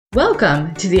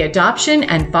Welcome to the Adoption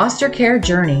and Foster Care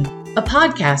Journey, a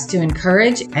podcast to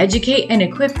encourage, educate, and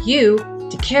equip you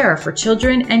to care for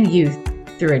children and youth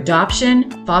through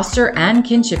adoption, foster, and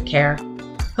kinship care.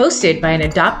 Hosted by an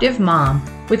adoptive mom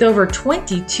with over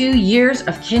 22 years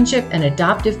of kinship and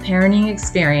adoptive parenting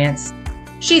experience.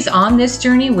 She's on this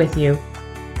journey with you.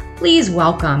 Please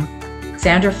welcome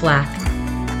Sandra Flack.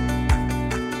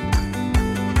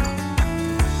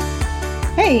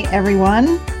 Hey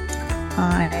everyone.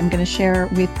 I'm going to share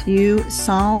with you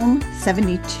Psalm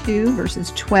 72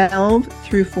 verses 12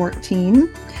 through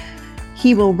 14.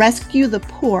 He will rescue the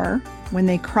poor when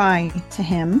they cry to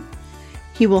him.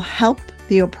 He will help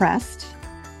the oppressed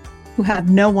who have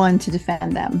no one to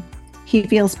defend them. He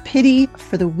feels pity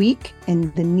for the weak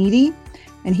and the needy,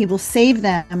 and he will save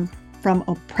them from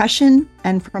oppression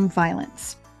and from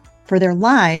violence, for their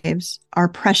lives are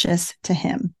precious to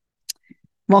him.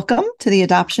 Welcome to the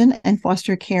Adoption and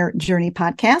Foster Care Journey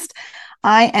podcast.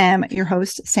 I am your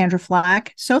host, Sandra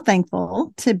Flack. So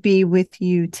thankful to be with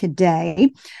you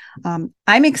today. I'm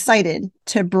excited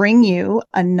to bring you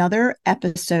another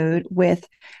episode with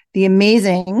the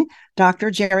amazing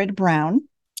Dr. Jerrod Brown.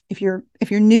 If you're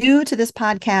new to this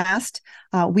podcast,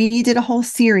 we did a whole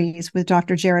series with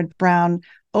Dr. Jerrod Brown,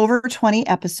 over 20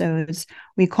 episodes.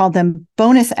 We called them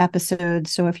bonus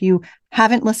episodes. So if you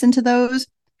haven't listened to those,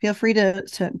 feel free to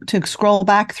scroll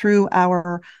back through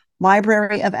our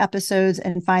library of episodes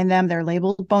and find them. They're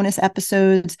labeled bonus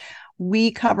episodes. We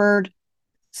covered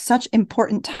such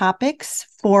important topics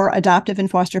for adoptive and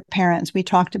foster parents. We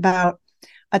talked about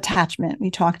attachment.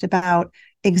 We talked about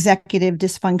executive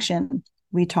dysfunction.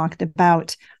 We talked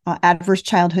about adverse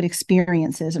childhood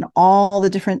experiences and all the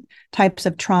different types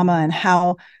of trauma and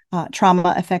how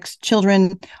trauma affects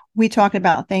children. We talked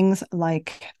about things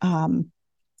like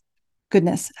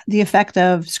the effect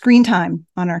of screen time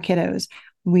on our kiddos.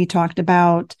 We talked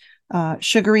about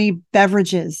sugary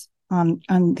beverages on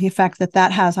the effect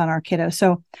that has on our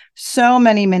kiddos. So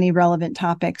many relevant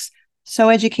topics, so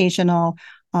educational.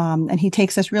 And he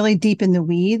takes us really deep in the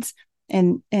weeds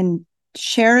and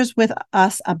shares with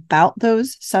us about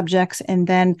those subjects and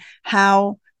then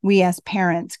how we as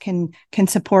parents can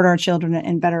support our children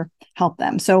and better help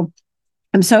them. So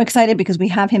I'm so excited because we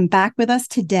have him back with us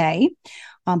today.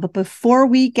 But before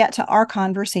we get to our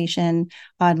conversation,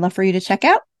 I'd love for you to check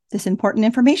out this important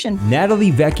information.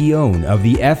 Natalie Vecchione of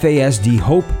the FASD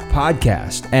Hope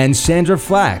podcast and Sandra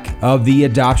Flack of the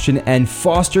Adoption and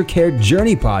Foster Care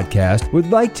Journey podcast would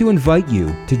like to invite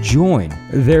you to join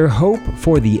their Hope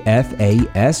for the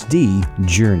FASD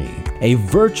Journey, a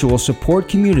virtual support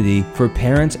community for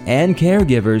parents and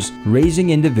caregivers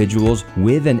raising individuals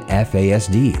with an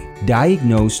FASD,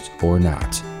 diagnosed or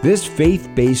not. This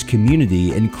faith-based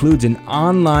community includes an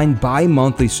online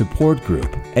bi-monthly support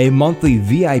group, a monthly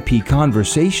VIP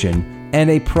conversation, and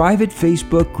a private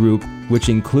Facebook group which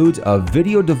includes a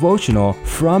video devotional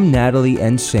from Natalie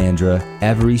and Sandra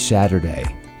every Saturday.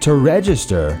 To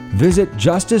register, visit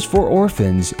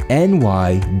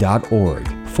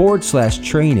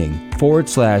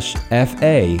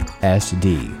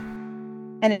justicefororphans.org/training/FASD.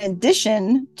 And in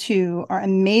addition to our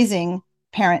amazing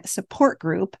parent support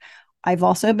group, I've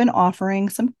also been offering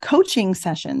some coaching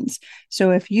sessions. So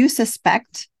if you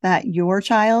suspect that your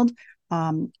child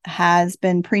has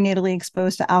been prenatally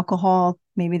exposed to alcohol,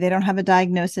 maybe they don't have a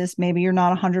diagnosis, maybe you're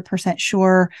not 100%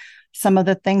 sure, some of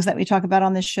the things that we talk about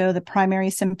on this show, the primary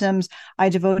symptoms, I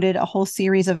devoted a whole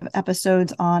series of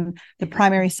episodes on the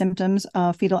primary symptoms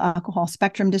of fetal alcohol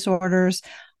spectrum disorders.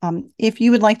 If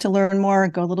you would like to learn more,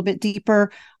 go a little bit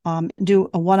deeper, do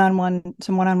some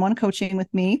one-on-one coaching with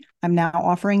me. I'm now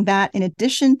offering that. In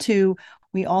addition to,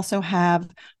 we also have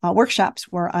workshops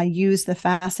where I use the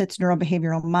Facets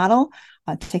neurobehavioral model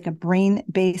to take a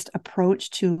brain-based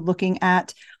approach to looking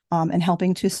at and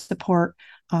helping to support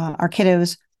our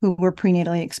kiddos who were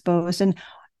prenatally exposed. And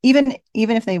even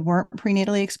if they weren't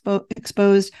prenatally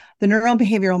exposed, the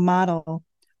neurobehavioral model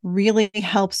really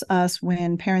helps us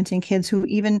when parenting kids who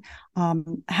even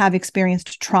have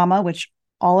experienced trauma, which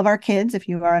all of our kids, if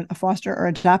you are a foster or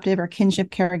adoptive or kinship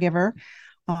caregiver,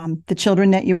 the children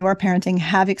that you are parenting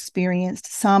have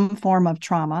experienced some form of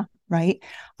trauma, right?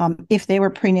 If they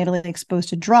were prenatally exposed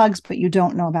to drugs, but you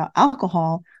don't know about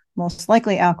alcohol, most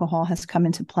likely alcohol has come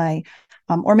into play.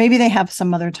 Or maybe they have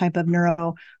some other type of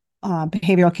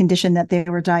behavioral condition that they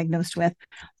were diagnosed with,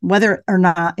 whether or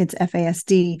not it's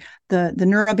FASD. The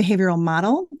neurobehavioral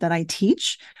model that I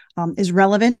teach is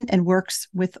relevant and works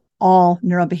with all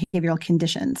neurobehavioral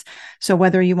conditions. So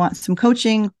whether you want some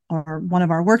coaching or one of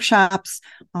our workshops,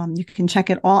 you can check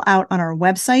it all out on our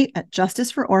website at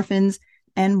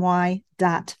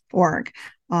justicefororphans.ny.org.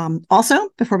 Also,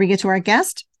 before we get to our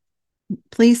guest,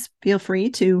 please feel free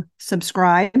to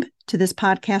subscribe to this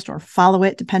podcast or follow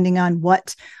it, depending on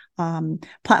what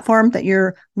platform that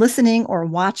you're listening or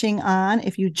watching on.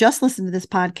 If you just listen to this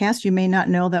podcast, you may not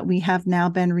know that we have now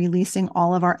been releasing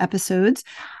all of our episodes,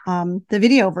 the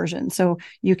video version. So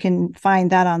you can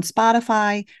find that on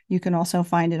Spotify. You can also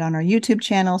find it on our YouTube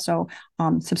channel. So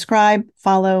subscribe,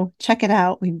 follow, check it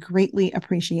out. We greatly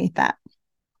appreciate that.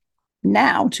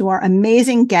 Now to our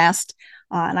amazing guest,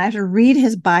 and I have to read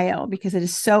his bio because it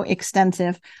is so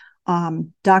extensive.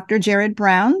 Dr. Jerrod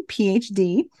Brown,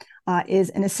 PhD, is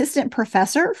an assistant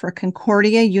professor for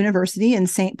Concordia University in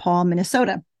St. Paul,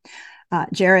 Minnesota.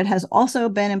 Jerrod has also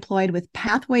been employed with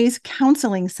Pathways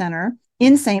Counseling Center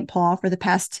in St. Paul for the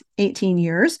past 18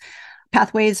 years.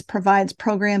 Pathways provides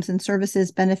programs and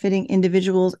services benefiting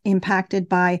individuals impacted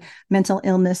by mental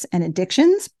illness and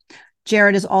addictions.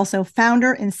 Jerrod is also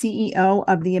founder and CEO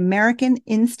of the American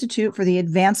Institute for the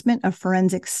Advancement of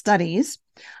Forensic Studies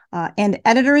and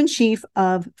editor-in-chief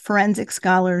of Forensic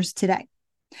Scholars Today.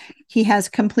 He has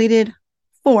completed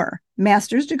 4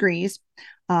 master's degrees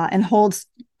and holds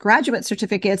graduate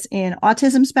certificates in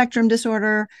autism spectrum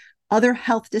disorder, other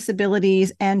health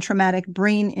disabilities, and traumatic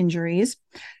brain injuries.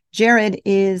 Jerrod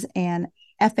is an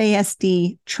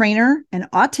FASD trainer, an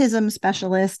autism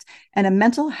specialist, and a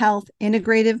mental health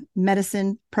integrative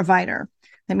medicine provider.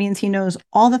 That means he knows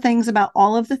all the things about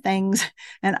all of the things,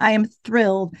 and I am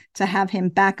thrilled to have him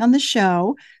back on the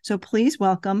show. So please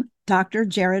welcome Dr.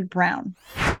 Jerrod Brown.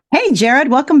 Hey, Jerrod,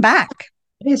 welcome back.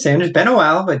 Hey, Sandra, it's been a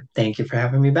while, but thank you for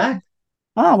having me back.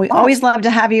 Oh, we always love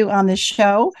to have you on the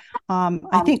show.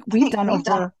 I think we've done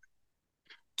over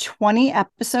 20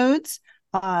 episodes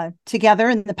together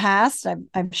in the past.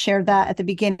 I've shared that at the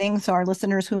beginning, so our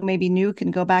listeners who may be new can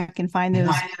go back and find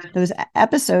those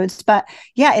episodes. But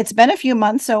yeah, it's been a few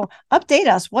months, so update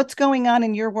us. What's going on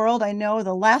in your world? I know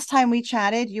the last time we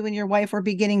chatted, you and your wife were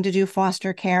beginning to do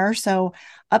foster care. So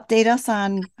update us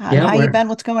on how you've been,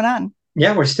 what's going on.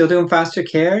 Yeah, we're still doing foster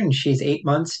care, and she's 8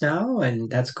 months now, and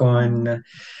that's going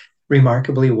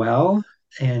remarkably well.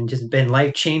 And just been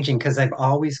life-changing because I've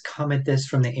always come at this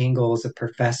from the angle as a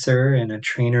professor and a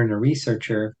trainer and a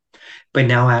researcher, but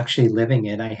now actually living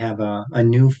it, I have a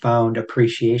newfound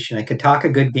appreciation. I could talk a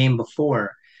good game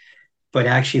before, but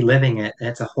actually living it,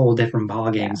 that's a whole different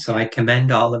ballgame. Yeah. So I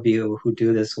commend all of you who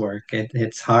do this work.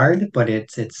 It's hard, but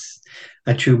it's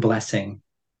a true blessing,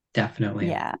 definitely.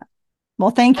 Yeah. Well,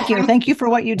 thank you. Thank you for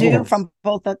what you do from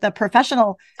both the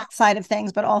professional side of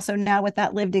things, but also now with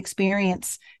that lived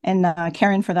experience and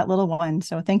caring for that little one.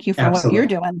 So thank you for what you're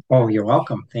doing. Oh, you're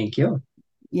welcome. Thank you.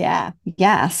 Yeah.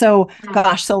 Yeah. So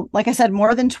gosh, so like I said,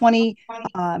 more than 20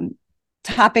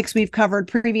 topics we've covered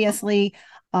previously.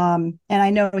 And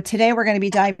I know today we're going to be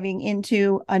diving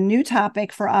into a new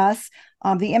topic for us,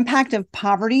 the impact of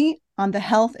poverty on the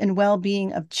health and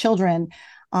well-being of children.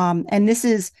 And this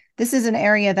is an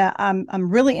area that I'm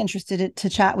really interested to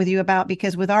chat with you about,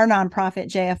 because with our nonprofit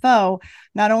JFO,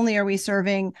 not only are we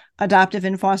serving adoptive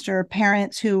and foster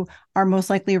parents who are most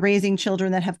likely raising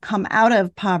children that have come out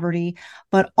of poverty,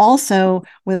 but also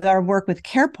with our work with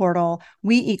Care Portal,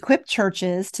 we equip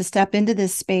churches to step into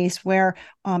this space where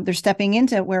they're stepping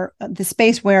into the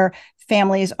space where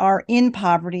families are in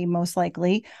poverty, most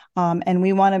likely. And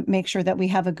we want to make sure that we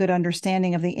have a good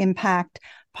understanding of the impact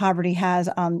poverty has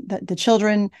on the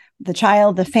children, the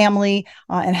child, the family,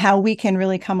 and how we can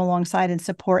really come alongside and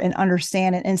support and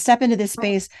understand it and step into this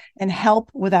space and help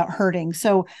without hurting.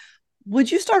 So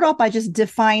would you start off by just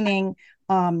defining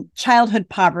childhood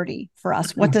poverty for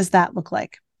us? What does that look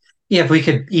like? Yeah, if we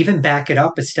could even back it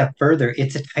up a step further,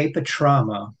 it's a type of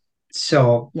trauma.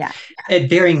 So yeah, at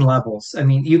varying levels. I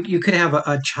mean, you could have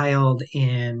a child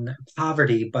in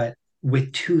poverty, but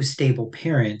with 2 stable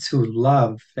parents who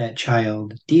love that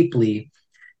child deeply,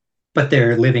 but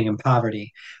they're living in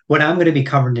poverty. What I'm going to be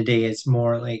covering today is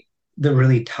more like the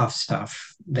really tough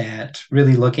stuff, that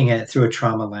really looking at it through a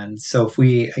trauma lens. So if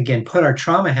we, again, put our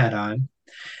trauma hat on,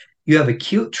 you have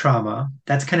acute trauma.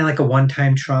 That's kind of like a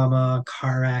one-time trauma,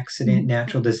 car accident,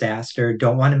 natural disaster.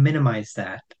 Don't want to minimize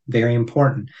that. Very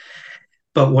important.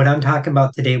 But what I'm talking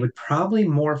about today would probably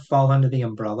more fall under the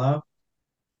umbrella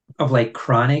of like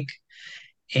chronic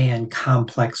and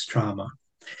complex trauma,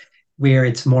 where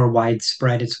it's more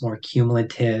widespread, it's more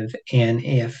cumulative. And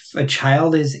if a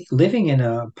child is living in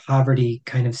a poverty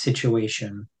kind of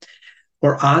situation,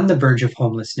 or on the verge of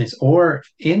homelessness, or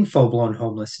in full-blown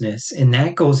homelessness, and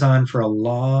that goes on for a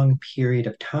long period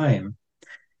of time,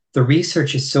 the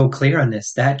research is so clear on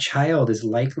this, that child is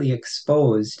likely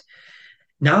exposed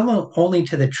not only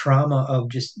to the trauma of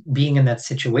just being in that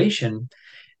situation,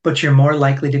 but you're more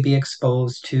likely to be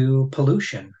exposed to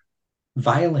pollution,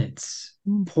 violence,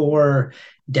 poor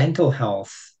dental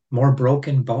health, more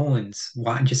broken bones,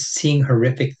 just seeing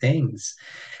horrific things.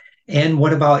 And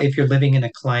what about if you're living in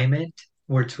a climate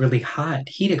where it's really hot,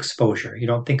 heat exposure? You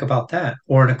don't think about that.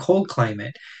 Or in a cold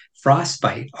climate,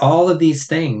 frostbite. All of these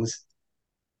things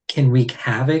can wreak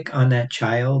havoc on that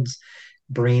child's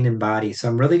brain and body. So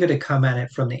I'm really going to come at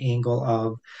it from the angle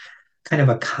of kind of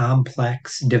a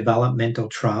complex developmental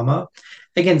trauma.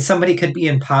 Again, somebody could be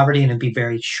in poverty and it'd be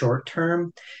very short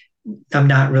term. I'm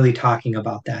not really talking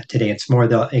about that today. It's more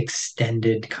the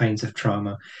extended kinds of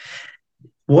trauma.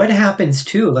 What happens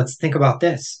too? Let's think about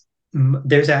this.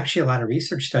 There's actually a lot of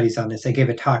research studies on this. I gave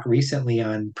a talk recently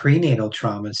on prenatal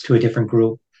traumas to a different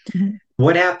group. Mm-hmm.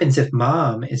 What happens if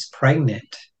mom is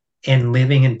pregnant and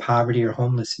living in poverty or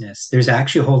homelessness? There's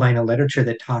actually a whole line of literature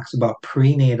that talks about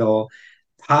prenatal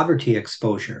poverty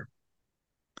exposure.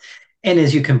 And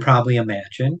as you can probably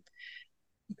imagine,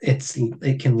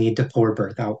 it can lead to poor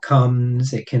birth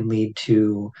outcomes. It can lead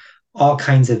to all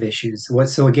kinds of issues.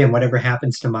 So again, whatever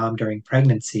happens to mom during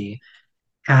pregnancy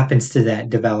happens to that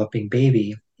developing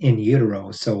baby in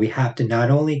utero. So we have to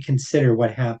not only consider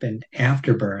what happened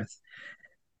after birth,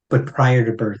 but prior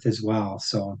to birth as well.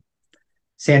 So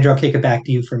Sandra, I'll kick it back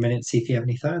to you for a minute and see if you have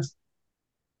any thoughts.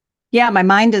 Yeah, my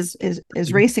mind is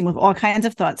racing with all kinds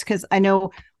of thoughts because I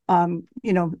know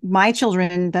my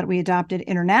children that we adopted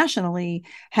internationally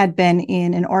had been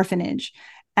in an orphanage,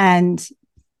 and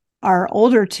our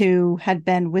older two had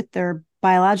been with their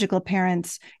biological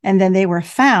parents, and then they were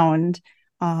found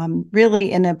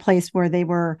really in a place where they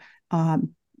were,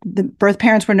 the birth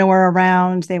parents were nowhere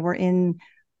around. They were in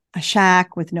a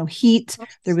shack with no heat.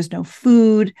 There was no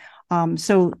food.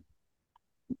 So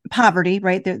poverty,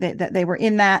 right? They were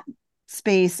in that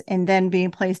space and then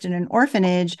being placed in an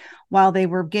orphanage while they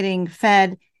were getting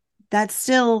fed. That's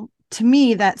still, to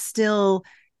me, that still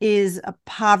is a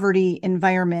poverty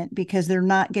environment because they're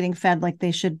not getting fed like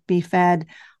they should be fed.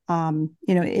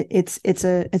 It's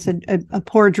a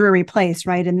poor, dreary place,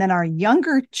 right? And then our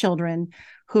younger children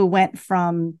who went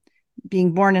from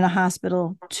being born in a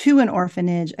hospital to an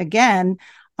orphanage, again,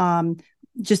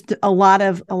 just a lot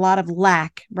of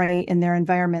lack, right, in their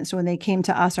environment. So when they came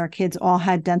to us, our kids all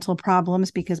had dental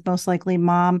problems because most likely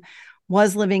mom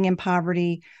was living in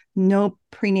poverty, no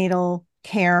prenatal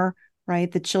care,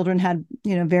 right? The children had,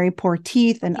 very poor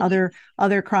teeth and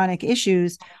other chronic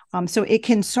issues. So it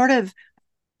can sort of,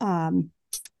 I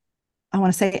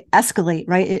want to say escalate,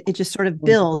 right? It just sort of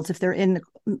builds if they're in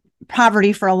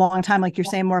poverty for a long time, like you're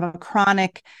saying, more of a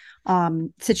chronic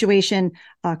situation,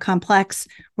 complex,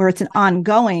 where it's an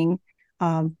ongoing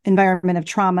environment of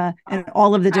trauma and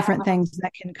all of the different things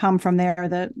that can come from there.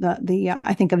 The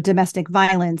I think of domestic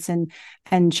violence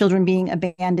and children being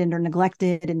abandoned or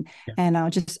neglected, and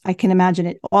I can imagine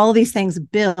it. All of these things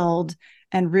build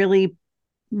and really,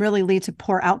 really lead to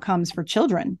poor outcomes for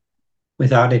children.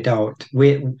 Without a doubt.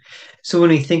 So when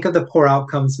we think of the poor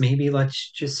outcomes, maybe let's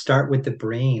just start with the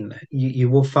brain. You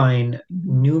will find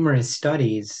numerous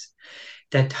studies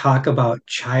that talk about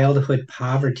childhood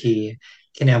poverty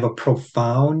can have a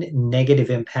profound negative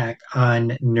impact on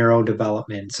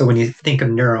neurodevelopment. So when you think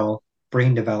of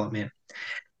brain development,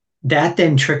 that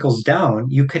then trickles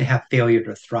down. You could have failure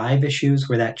to thrive issues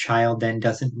where that child then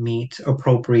doesn't meet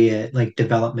appropriate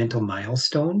developmental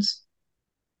milestones.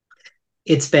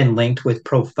 It's been linked with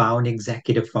profound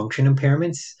executive function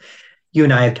impairments. You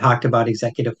and I have talked about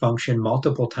executive function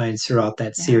multiple times throughout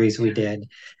that series we did.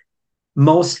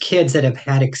 Most kids that have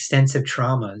had extensive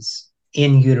traumas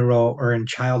in utero or in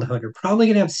childhood are probably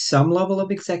going to have some level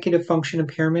of executive function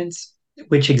impairments,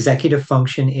 which executive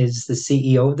function is the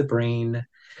CEO of the brain,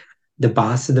 the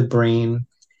boss of the brain.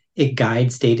 It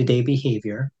guides day-to-day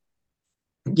behavior.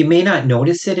 You may not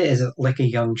notice it as like a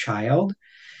young child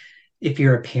if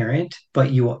you're a parent,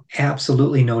 but you will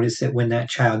absolutely notice it when that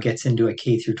child gets into a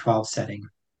K through 12 setting.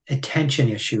 Attention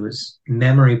issues,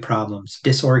 memory problems,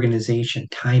 disorganization,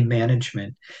 time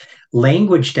management,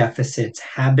 language deficits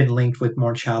have been linked with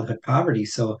more childhood poverty.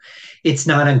 So it's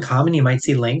not uncommon. You might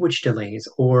see language delays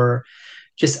or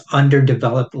just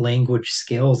underdeveloped language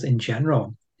skills in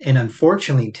general. And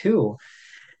unfortunately, too,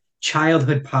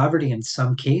 childhood poverty in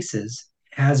some cases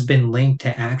has been linked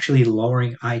to actually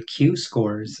lowering IQ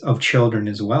scores of children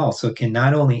as well. So it can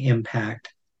not only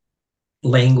impact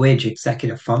language,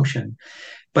 executive function,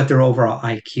 but their overall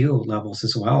IQ levels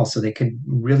as well. So they could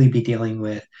really be dealing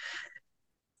with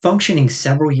functioning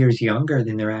several years younger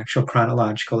than their actual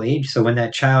chronological age. So when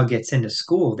that child gets into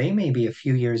school, they may be a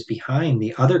few years behind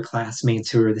the other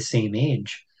classmates who are the same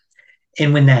age.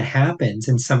 And when that happens,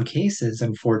 in some cases,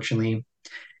 unfortunately,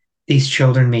 These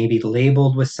children may be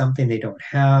labeled with something they don't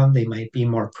have. They might be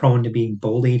more prone to being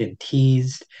bullied and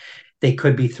teased. They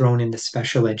could be thrown into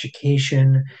special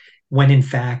education, when in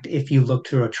fact, if you look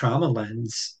through a trauma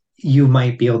lens, you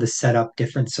might be able to set up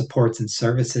different supports and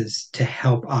services to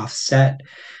help offset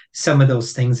some of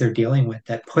those things they're dealing with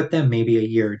that put them maybe a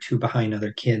year or two behind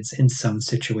other kids in some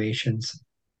situations.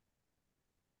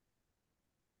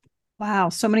 Wow,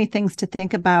 so many things to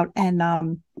think about. And,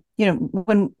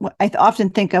 when I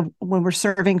often think of when we're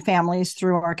serving families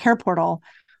through our care portal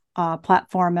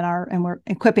platform, and we're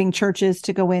equipping churches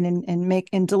to go in and make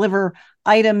and deliver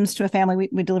items to a family.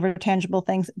 We deliver tangible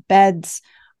things: beds,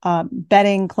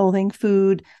 bedding, clothing,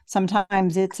 food.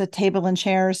 Sometimes it's a table and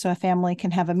chairs so a family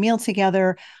can have a meal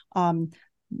together.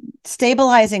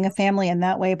 Stabilizing a family in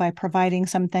that way by providing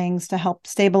some things to help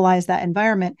stabilize that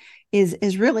environment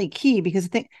is really key, because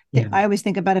I always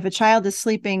think about, if a child is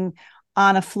sleeping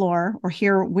on a floor, or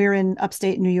here we're in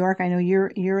upstate New York. I know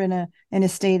you're in a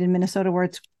state in Minnesota where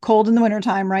it's cold in the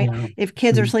wintertime, right? Yeah. If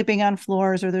kids are sleeping on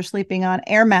floors, or they're sleeping on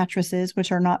air mattresses,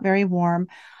 which are not very warm,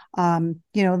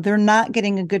 they're not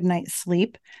getting a good night's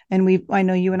sleep. And I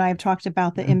know you and I have talked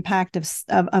about the impact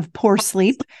of poor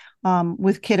sleep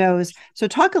with kiddos. So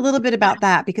talk a little bit about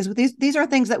that, because these are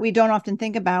things that we don't often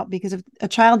think about, because if a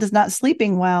child is not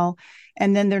sleeping well,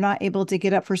 and then they're not able to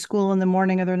get up for school in the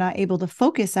morning, or they're not able to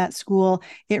focus at school,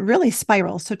 it really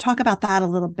spirals. So talk about that a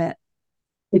little bit.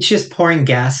 It's just pouring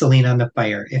gasoline on the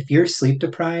fire. If you're sleep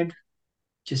deprived,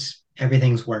 just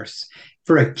everything's worse.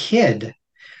 For a kid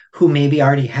who maybe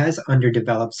already has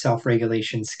underdeveloped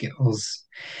self-regulation skills,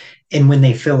 and when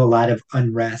they feel a lot of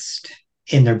unrest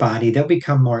in their body, they'll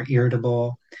become more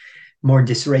irritable, more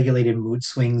dysregulated mood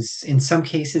swings. In some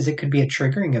cases, it could be a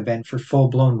triggering event for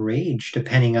full-blown rage,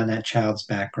 depending on that child's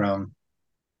background.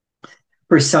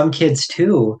 For some kids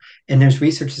too, and there's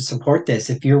research to support this,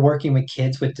 if you're working with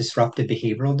kids with disruptive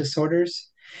behavioral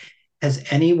disorders, has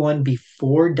anyone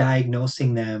before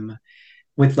diagnosing them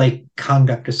with like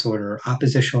conduct disorder,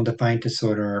 oppositional defiant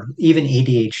disorder, or even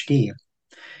ADHD,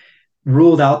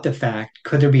 ruled out the fact,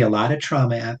 could there be a lot of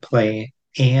trauma at play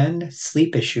and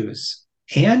sleep issues?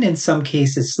 And in some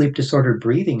cases, sleep disordered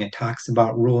breathing, it talks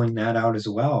about ruling that out as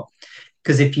well.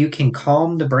 Because if you can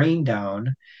calm the brain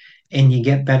down and you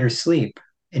get better sleep,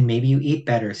 and maybe you eat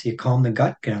better, so you calm the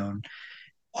gut down,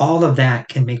 all of that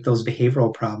can make those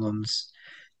behavioral problems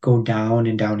go down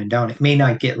and down and down. It may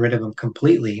not get rid of them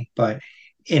completely, but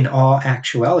in all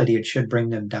actuality, it should bring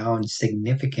them down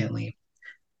significantly.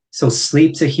 So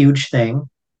sleep's a huge thing.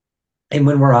 And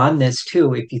when we're on this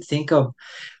too, if you think of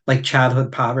like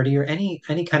childhood poverty, or any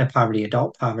kind of poverty,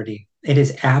 adult poverty, it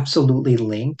is absolutely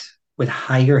linked with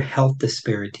higher health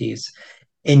disparities.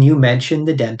 And you mentioned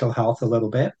the dental health a little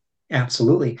bit.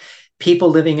 Absolutely. People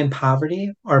living in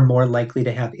poverty are more likely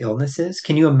to have illnesses.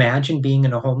 Can you imagine being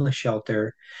in a homeless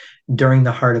shelter during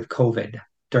the heart of COVID,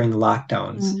 during the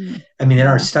lockdowns? I mean, there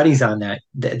are studies on that.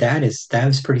 That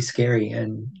was pretty scary.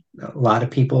 And a lot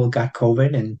of people got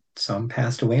COVID, and some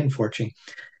passed away, unfortunately.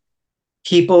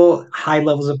 People high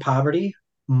levels of poverty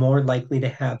more likely to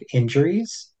have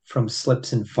injuries from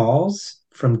slips and falls,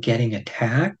 from getting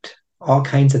attacked, all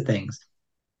kinds of things.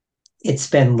 It's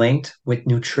been linked with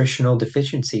nutritional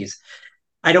deficiencies.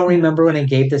 I don't remember when I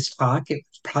gave this talk. It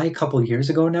was probably a couple of years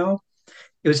ago now.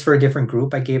 It was for a different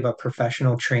group. I gave a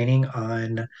professional training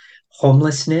on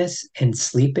homelessness and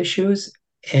sleep issues.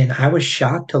 And I was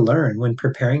shocked to learn, when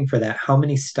preparing for that, how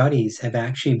many studies have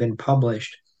actually been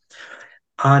published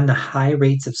on the high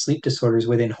rates of sleep disorders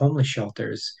within homeless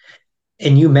shelters.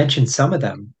 And you mentioned some of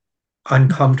them: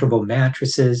 uncomfortable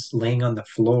mattresses, laying on the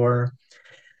floor.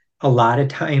 A lot of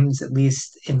times, at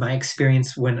least in my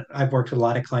experience, when I've worked with a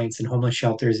lot of clients in homeless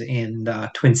shelters in the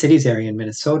Twin Cities area in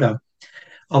Minnesota,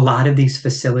 a lot of these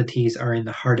facilities are in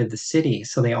the heart of the city.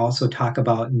 So they also talk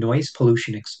about noise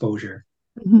pollution exposure.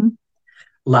 Mm-hmm.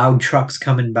 Loud trucks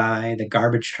coming by, the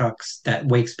garbage trucks that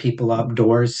wakes people up,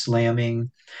 doors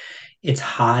slamming. It's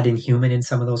hot and humid in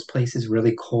some of those places,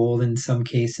 really cold in some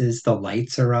cases. The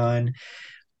lights are on.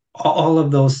 All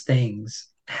of those things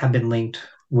have been linked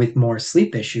with more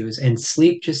sleep issues, and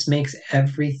sleep just makes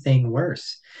everything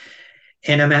worse.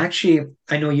 And I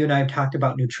know you and I have talked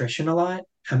about nutrition a lot.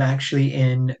 I'm actually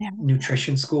in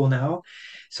nutrition school now,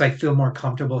 so I feel more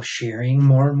comfortable sharing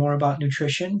more and more about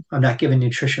nutrition. I'm not giving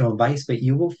nutritional advice, but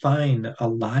you will find a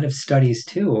lot of studies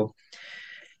too.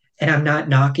 And I'm not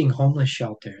knocking homeless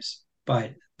shelters,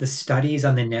 but the studies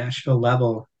on the national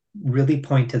level really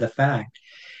point to the fact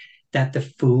that the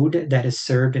food that is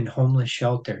served in homeless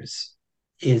shelters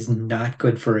is not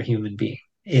good for a human being.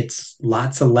 It's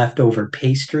lots of leftover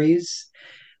pastries,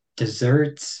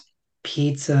 desserts,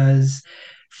 pizzas,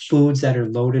 foods that are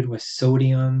loaded with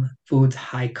sodium, foods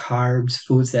high carbs,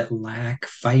 foods that lack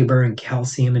fiber and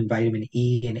calcium and vitamin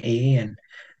E and A. And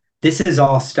this is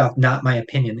all stuff, not my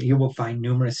opinion. You will find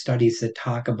numerous studies that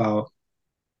talk about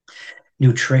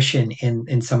nutrition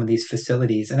in some of these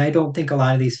facilities. And I don't think a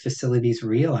lot of these facilities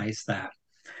realize that.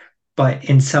 But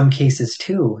in some cases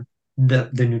too, the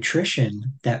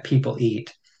nutrition that people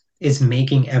eat is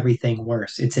making everything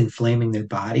worse. It's inflaming their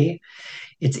body.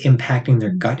 It's impacting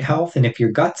their gut health. And if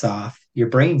your gut's off, your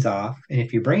brain's off. And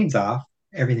if your brain's off,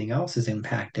 everything else is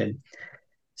impacted.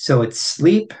 So it's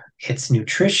sleep, it's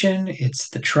nutrition, it's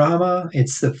the trauma,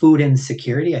 it's the food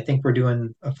insecurity. I think we're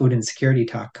doing a food insecurity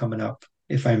talk coming up,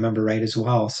 if I remember right as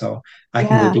well. So I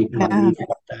can go deep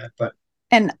about that. But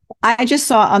and I just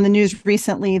saw on the news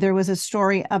recently, there was a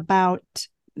story about,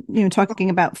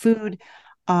 talking about food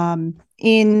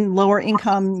in lower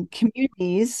income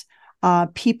communities.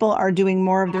 People are doing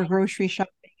more of their grocery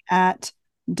shopping at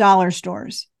dollar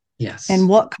stores. yes. And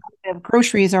what kind of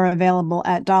groceries are available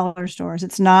at dollar stores?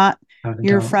 It's not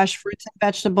your fresh fruits and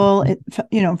vegetable,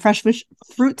 fresh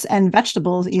fruits and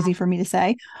vegetables, easy for me to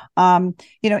say.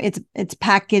 It's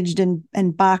packaged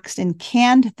and boxed and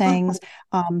canned things.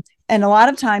 And a lot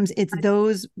of times it's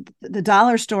the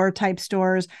dollar store type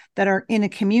stores that are in a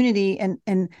community,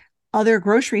 and other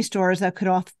grocery stores that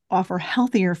could offer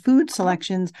healthier food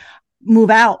selections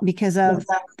move out because of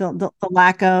the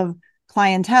lack of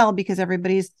clientele, because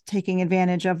everybody's taking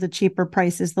advantage of the cheaper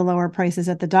prices, the lower prices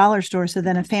at the dollar store. So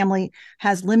then a family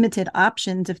has limited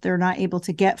options if they're not able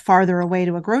to get farther away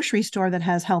to a grocery store that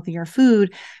has healthier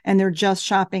food, and they're just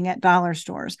shopping at dollar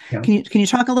stores. Yeah. Can you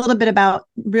talk a little bit about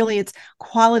really its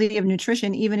quality of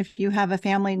nutrition, even if you have a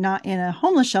family not in a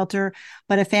homeless shelter,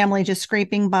 but a family just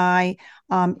scraping by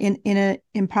in an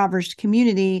impoverished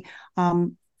community?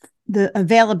 The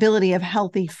availability of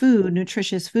healthy food,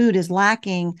 nutritious food is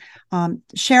lacking.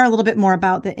 Share a little bit more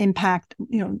about the impact,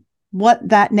 what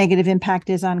that negative impact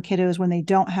is on kiddos when they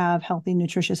don't have healthy,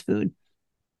 nutritious food.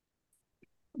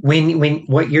 When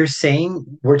what you're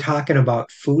saying, we're talking about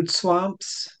food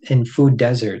swamps and food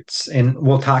deserts, and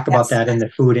we'll talk about that in the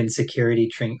food insecurity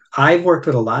training. I've worked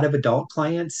with a lot of adult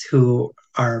clients who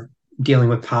are dealing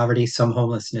with poverty, some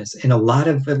homelessness, and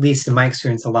at least in my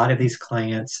experience, a lot of these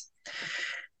clients,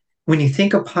 when you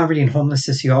think of poverty and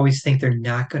homelessness, you always think they're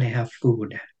not going to have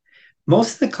food.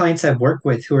 Most of the clients I've worked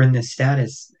with who are in this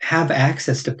status have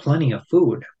access to plenty of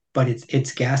food, but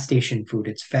it's gas station food,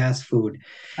 it's fast food,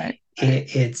 right.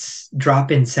 It's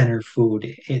drop-in center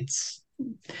food, it's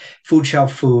food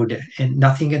shelf food, and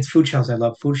nothing against food shelves. I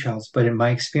love food shelves, but in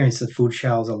my experience, the food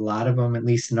shelves, a lot of them, at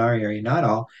least in our area, not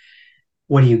all,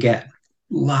 what do you get?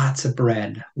 Lots of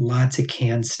bread, lots of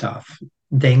canned stuff,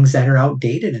 things that are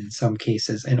outdated in some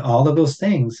cases. And all of those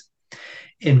things,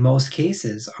 in most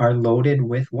cases, are loaded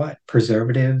with what?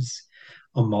 Preservatives,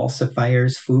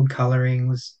 emulsifiers, food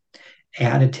colorings,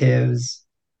 additives,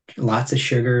 lots of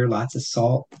sugar, lots of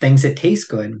salt, things that taste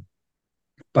good,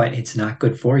 but it's not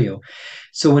good for you.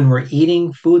 So when we're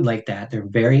eating food like that, they're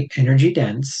very energy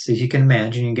dense. As you can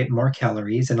imagine, you get more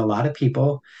calories. And a lot of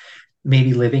people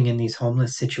maybe living in these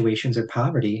homeless situations or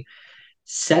poverty,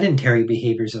 sedentary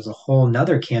behaviors is a whole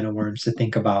nother can of worms to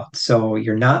think about. So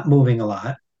you're not moving a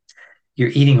lot. You're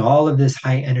eating all of this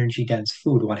high energy dense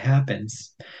food. What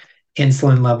happens?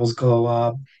 Insulin levels go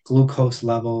up, glucose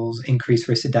levels, increased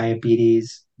risk of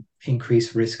diabetes,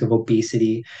 increased risk of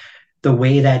obesity. The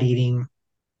way that eating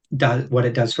does what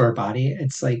it does to our body,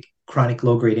 it's like chronic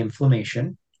low grade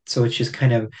inflammation. So it's just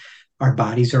kind of our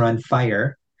bodies are on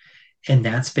fire. And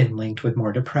that's been linked with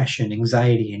more depression,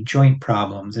 anxiety, and joint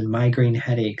problems, and migraine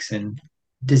headaches, and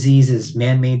diseases,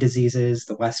 man-made diseases.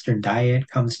 The Western diet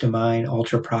comes to mind,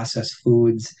 ultra-processed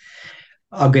foods.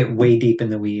 I'll get way deep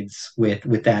in the weeds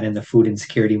with that in the food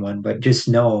insecurity one, but just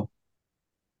know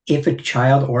if a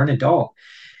child or an adult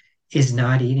is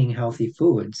not eating healthy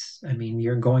foods, I mean,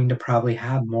 you're going to probably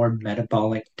have more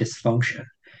metabolic dysfunction.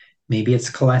 Maybe it's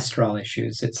cholesterol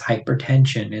issues, it's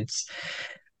hypertension, it's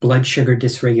blood sugar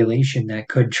dysregulation that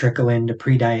could trickle into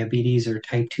prediabetes or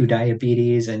type 2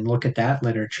 diabetes. And look at that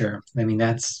literature. I mean,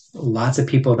 that's lots of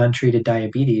people with untreated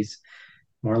diabetes,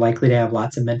 more likely to have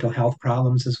lots of mental health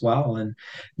problems as well. And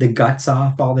the gut's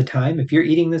off all the time. If you're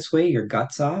eating this way, your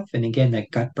gut's off. And again,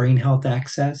 that gut brain health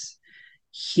axis,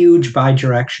 huge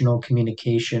bidirectional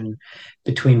communication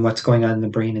between what's going on in the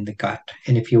brain and the gut.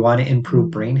 And if you want to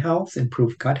improve brain health,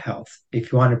 improve gut health.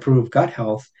 If you want to improve gut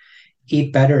health,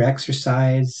 eat better,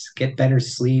 exercise, get better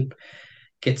sleep,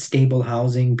 get stable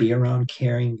housing, be around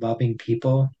caring, loving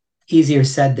people. Easier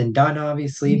said than done,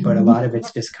 obviously, but a lot of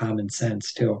it's just common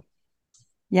sense too.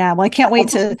 Yeah, well, I can't wait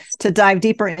to dive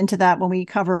deeper into that when we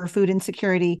cover food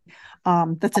insecurity.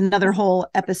 That's another whole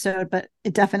episode, but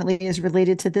it definitely is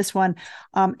related to this one.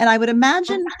 And I would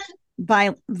imagine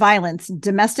violence,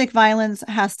 domestic violence,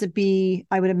 has to be,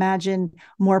 I would imagine,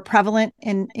 more prevalent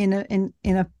in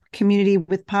a community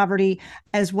with poverty,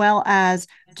 as well as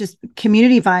just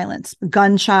community violence,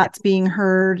 gunshots being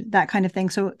heard, that kind of thing.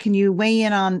 So, can you weigh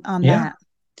in on Yeah. that?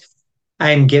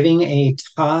 I'm giving a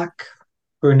talk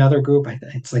for another group.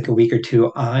 It's like a week or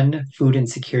two on food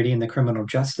insecurity in the criminal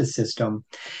justice system.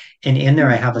 And in there,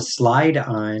 I have a slide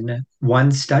on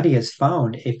one study has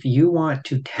found if you want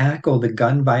to tackle the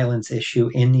gun violence issue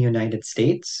in the United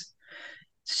States,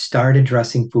 start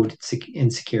addressing food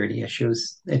insecurity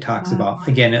issues. It talks about,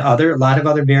 again, a lot of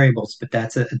other variables, but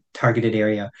that's a targeted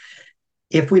area.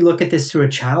 If we look at this through a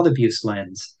child abuse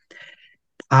lens,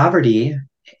 poverty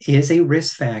is a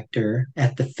risk factor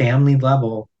at the family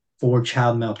level for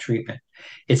child maltreatment.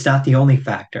 It's not the only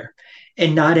factor.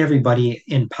 And not everybody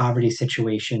in poverty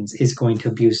situations is going to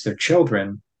abuse their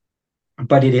children,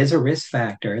 but it is a risk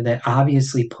factor that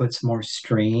obviously puts more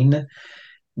strain,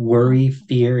 worry,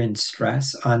 fear, and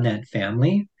stress on that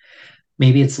family.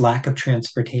 Maybe it's lack of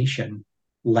transportation,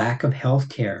 lack of health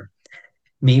care.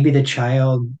 Maybe they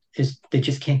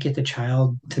just can't get the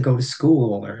child to go to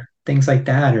school or things like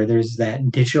that. Or there's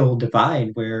that digital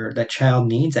divide where that child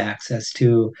needs access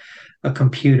to a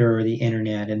computer or the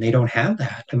internet and they don't have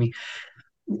that. I mean,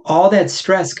 all that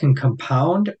stress can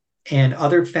compound, and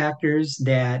other factors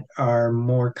that are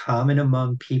more common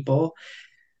among people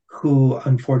who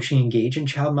unfortunately engage in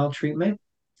child maltreatment: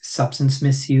 substance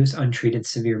misuse, untreated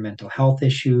severe mental health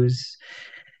issues,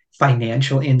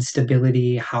 financial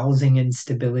instability, housing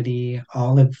instability,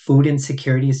 all of food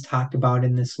insecurity is talked about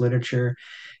in this literature,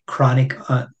 chronic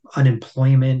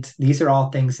unemployment. These are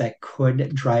all things that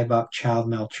could drive up child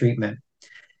maltreatment.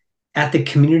 At the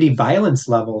community violence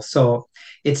level, so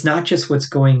it's not just what's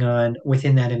going on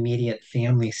within that immediate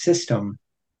family system,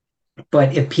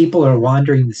 but if people are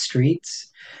wandering the streets,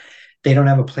 they don't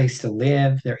have a place to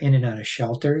live, they're in and out of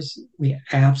shelters, we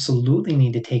absolutely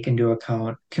need to take into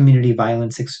account community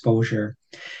violence exposure,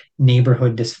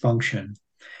 neighborhood dysfunction.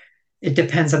 It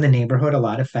depends on the neighborhood, a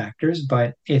lot of factors,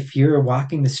 but if you're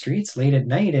walking the streets late at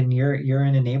night and you're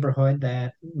in a neighborhood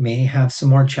that may have some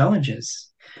more challenges,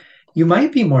 you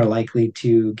might be more likely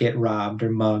to get robbed or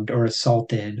mugged or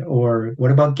assaulted. Or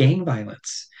what about gang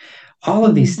violence? All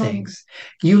of these things.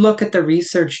 You look at the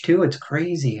research too, it's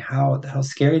crazy how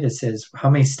scary this is. How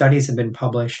many studies have been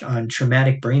published on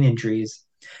traumatic brain injuries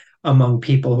among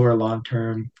people who are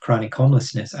long-term chronic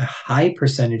homelessness? A high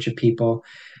percentage of people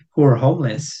who are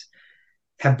homeless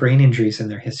have brain injuries in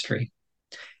their history.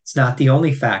 It's not the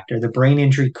only factor. The brain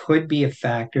injury could be a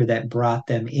factor that brought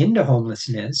them into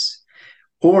homelessness,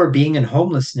 or being in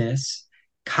homelessness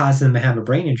caused them to have a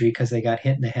brain injury because they got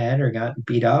hit in the head or got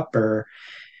beat up, or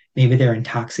maybe they're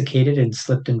intoxicated and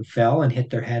slipped and fell and hit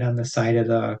their head on the side of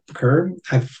the curb.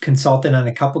 I've consulted on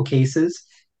a couple cases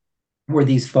where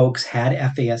these folks had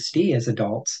FASD as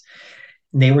adults.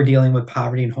 And they were dealing with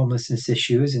poverty and homelessness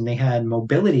issues, and they had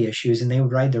mobility issues, and they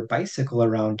would ride their bicycle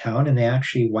around town, and they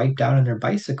actually wiped out on their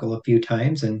bicycle a few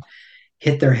times and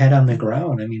hit their head on the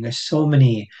ground. I mean, there's so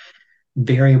many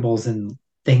variables and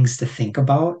things to think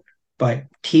about, but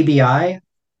TBI,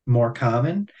 more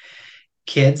common.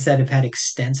 Kids that have had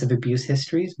extensive abuse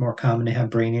histories, more common to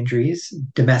have brain injuries.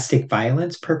 Domestic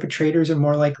violence perpetrators are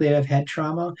more likely to have head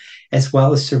trauma, as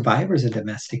well as survivors of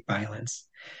domestic violence.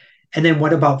 And then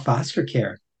what about foster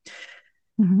care?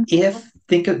 Mm-hmm. If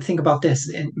think about this,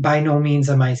 and by no means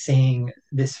am I saying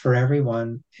this for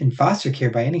everyone in foster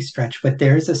care by any stretch, but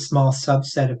there's a small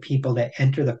subset of people that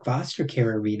enter the foster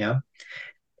care arena,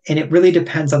 and it really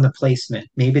depends on the placement.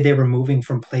 Maybe they were moving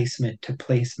from placement to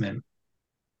placement.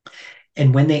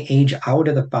 And when they age out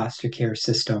of the foster care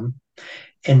system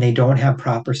and they don't have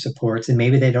proper supports, and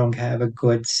maybe they don't have a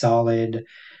good, solid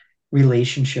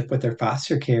relationship with their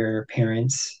foster care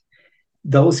parents,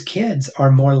 those kids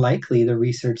are more likely, the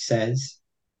research says,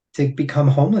 to become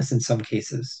homeless in some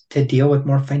cases, to deal with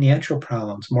more financial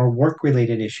problems, more work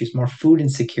related issues, more food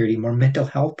insecurity, more mental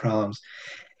health problems.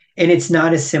 And it's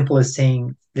not as simple as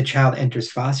saying the child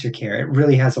enters foster care. It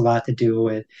really has a lot to do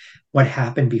with what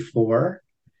happened before,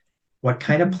 what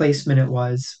kind of placement it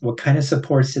was, what kind of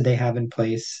supports did they have in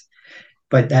place.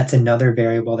 But that's another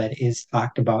variable that is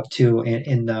talked about too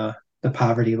in the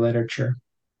poverty literature.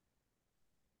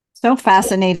 So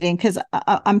fascinating, because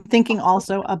I'm thinking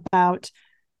also about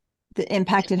the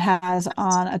impact it has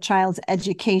on a child's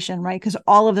education, right? Because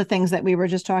all of the things that we were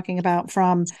just talking about,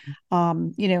 from,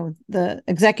 the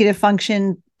executive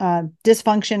function,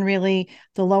 dysfunction, really,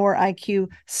 the lower IQ,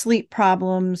 sleep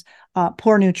problems,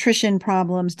 poor nutrition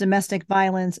problems, domestic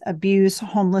violence, abuse,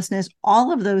 homelessness,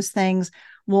 all of those things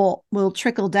will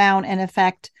trickle down and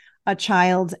affect a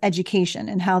child's education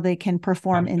and how they can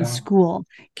perform in school.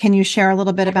 Can you share a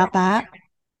little bit about that?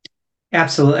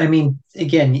 Absolutely. I mean,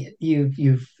 again,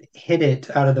 you've hit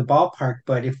it out of the ballpark,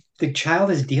 but if the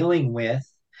child is dealing with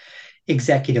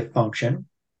executive function,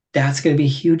 that's going to be a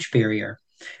huge barrier.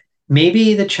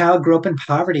 Maybe the child grew up in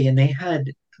poverty and they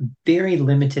had very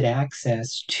limited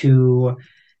access to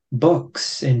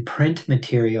books and print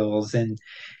materials, and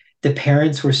the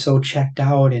parents were so checked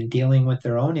out and dealing with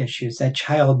their own issues that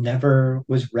child never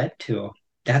was read to.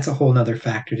 That's a whole nother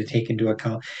factor to take into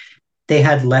account. They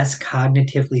had less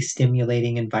cognitively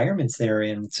stimulating environments they're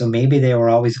in. So maybe they were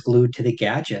always glued to the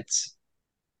gadgets.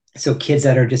 So kids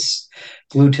that are just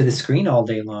glued to the screen all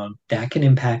day long, that can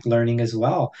impact learning as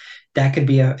well. That could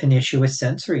be an issue with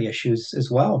sensory issues as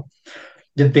well.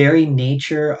 The very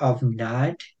nature of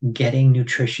not getting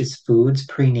nutritious foods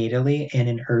prenatally and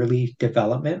in early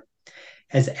development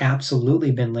has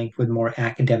absolutely been linked with more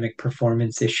academic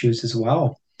performance issues as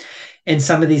well. And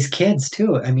some of these kids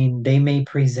too, I mean, they may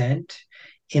present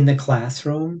in the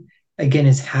classroom again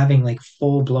as having like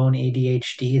full blown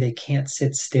ADHD. They can't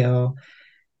sit still.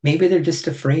 Maybe they're just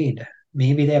afraid.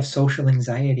 Maybe they have social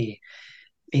anxiety.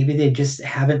 Maybe they just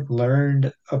haven't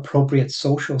learned appropriate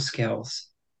social skills.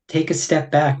 Take a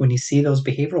step back when you see those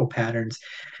behavioral patterns.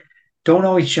 Don't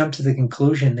always jump to the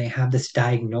conclusion they have this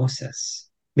diagnosis.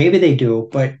 Maybe they do,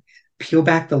 but peel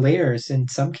back the layers. In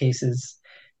some cases,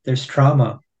 there's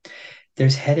trauma,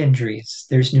 there's head injuries,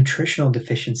 there's nutritional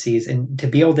deficiencies. And to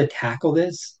be able to tackle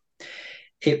this,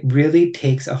 it really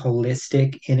takes a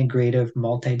holistic, integrative,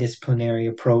 multidisciplinary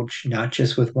approach, not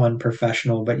just with one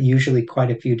professional, but usually quite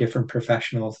a few different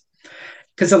professionals.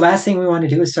 Because the last thing we want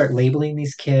to do is start labeling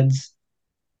these kids.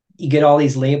 You get all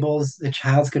these labels, the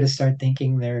child's going to start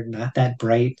thinking they're not that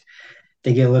bright.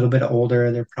 They get a little bit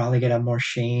older, they're probably going to have more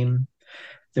shame.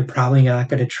 They're probably not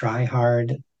going to try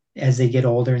hard as they get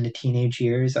older in the teenage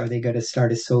years. Are they going to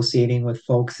start associating with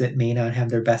folks that may not have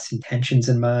their best intentions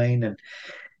in mind? And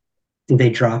do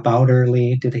they drop out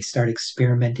early? Do they start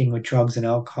experimenting with drugs and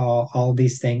alcohol? All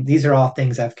these things. These are all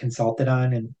things I've consulted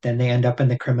on, and then they end up in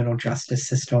the criminal justice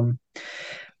system.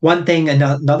 One thing,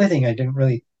 another thing I didn't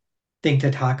really think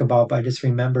to talk about, but I just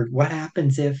remembered, what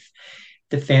happens if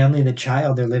the family, the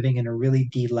child, they're living in a really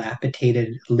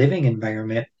dilapidated living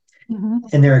environment,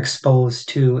 and they're exposed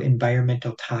to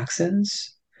environmental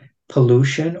toxins,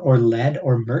 pollution, or lead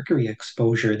or mercury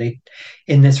exposure.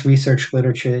 In this research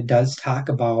literature, it does talk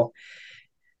about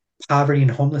poverty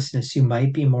and homelessness. You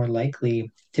might be more likely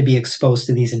to be exposed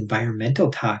to these environmental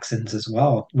toxins as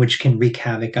well, which can wreak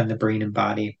havoc on the brain and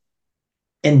body.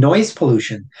 And noise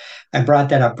pollution. I brought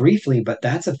that up briefly, but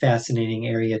that's a fascinating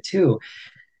area too.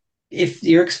 If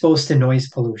you're exposed to noise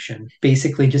pollution,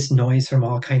 basically just noise from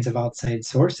all kinds of outside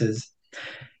sources,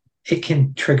 it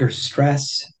can trigger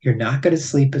stress. You're not going to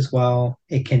sleep as well.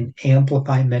 It can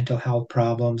amplify mental health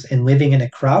problems. And living in a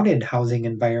crowded housing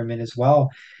environment as well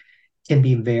can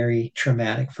be very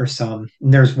traumatic for some.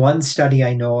 And there's one study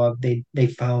I know of, they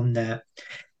found that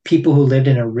people who lived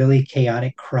in a really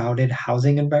chaotic, crowded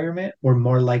housing environment were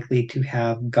more likely to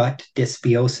have gut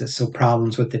dysbiosis, so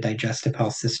problems with the digestive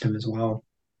health system as well.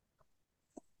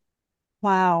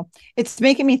 Wow. It's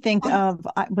making me think of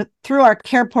through our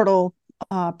Care Portal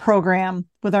program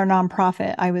with our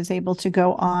nonprofit, I was able to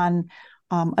go on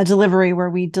a delivery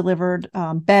where we delivered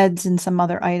beds and some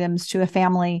other items to a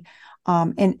family.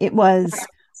 And it was,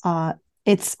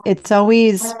 it's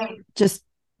always just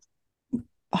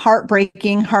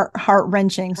heartbreaking,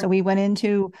 heart-wrenching. So we went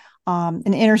into an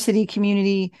inner city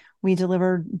community. We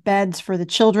delivered beds for the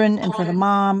children and for the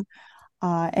mom.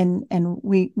 And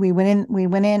we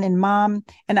went in and mom,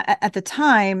 and at the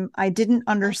time I didn't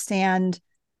understand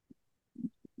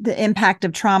the impact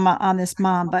of trauma on this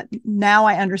mom, but now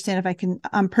I understand.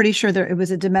 I'm pretty sure that it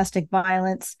was a domestic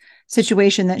violence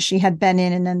situation that she had been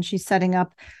in. And then she's setting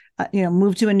up,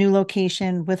 moved to a new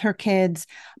location with her kids,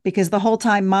 because the whole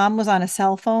time mom was on a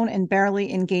cell phone and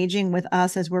barely engaging with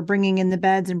us as we're bringing in the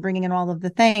beds and bringing in all of the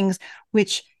things,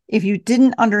 which if you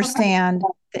didn't understand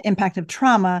the impact of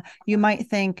trauma, you might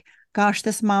think, gosh,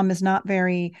 this mom is not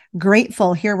very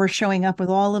grateful. Here we're showing up with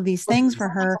all of these things for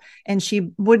her, and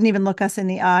she wouldn't even look us in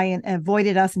the eye and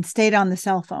avoided us and stayed on the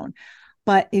cell phone.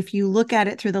 But if you look at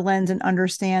it through the lens and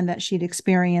understand that she'd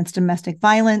experienced domestic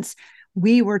violence,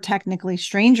 we were technically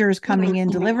strangers coming in,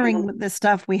 delivering this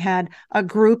stuff. We had a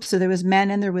group, so there was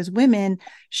men and there was women.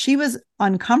 She was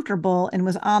uncomfortable and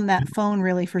was on that phone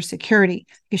really for security,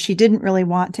 because she didn't really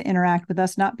want to interact with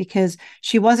us, not because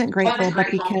she wasn't grateful, but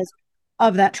because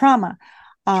of that trauma.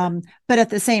 But at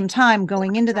the same time,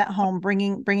 going into that home,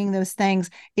 bringing those things,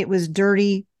 it was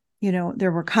dirty.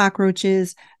 There were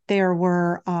cockroaches. There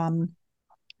were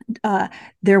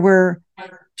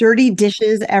dirty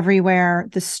dishes everywhere.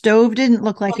 The stove didn't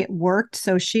look like it worked.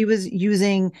 So she was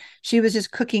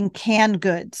just cooking canned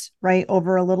goods, right,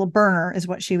 over a little burner is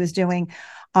what she was doing.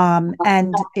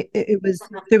 And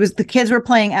the kids were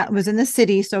playing it was in the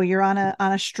city. So you're on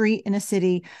a street in a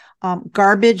city,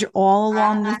 garbage all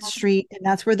along the street. And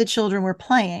that's where the children were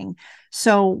playing.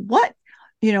 So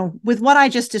with what I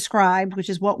just described, which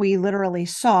is what we literally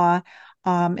saw,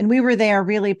 and we were there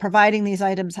really providing these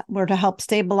items were to help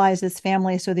stabilize this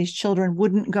family so these children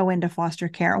wouldn't go into foster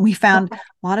care. And we found a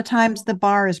lot of times the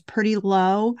bar is pretty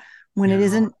low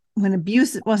when when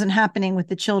abuse wasn't happening with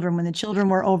the children, when the children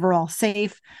were overall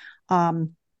safe.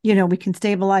 We can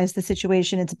stabilize the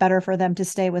situation. It's better for them to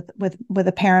stay with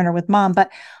a parent or with mom.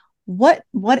 But what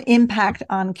impact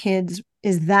on kids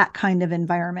is that kind of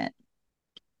environment?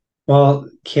 Well,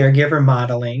 caregiver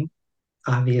modeling,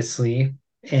 obviously.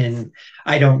 And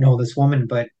I don't know this woman,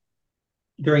 but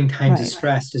during times of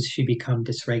stress, does she become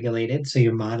dysregulated? So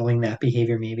you're modeling that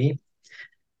behavior, maybe.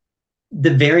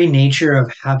 The very nature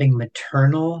of having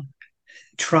maternal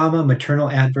trauma, maternal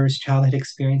adverse childhood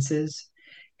experiences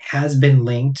has been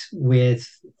linked with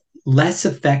less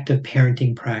effective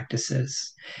parenting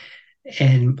practices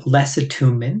and less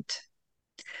attunement,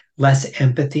 less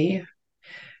empathy,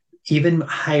 even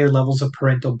higher levels of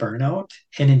parental burnout.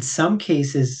 And in some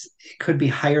cases, it could be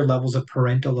higher levels of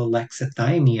parental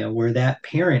alexithymia, where that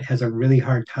parent has a really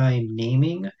hard time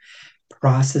naming,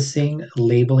 processing,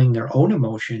 labeling their own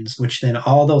emotions, which then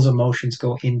all those emotions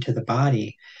go into the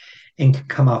body and can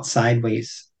come out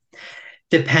sideways.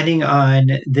 Depending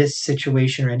on this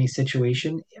situation or any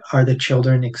situation, are the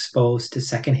children exposed to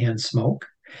secondhand smoke?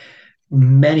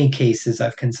 Many cases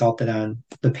I've consulted on,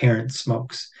 the parent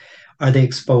smokes. Are they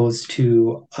exposed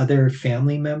to other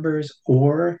family members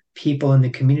or people in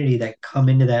the community that come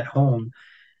into that home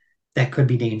that could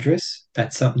be dangerous?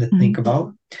 That's something to think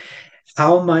about.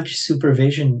 How much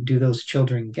supervision do those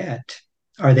children get?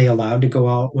 Are they allowed to go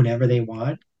out whenever they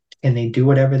want? Can they do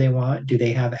whatever they want? Do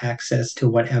they have access to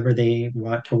whatever they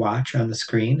want to watch on the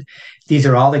screen? These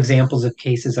are all examples of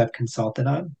cases I've consulted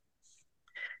on.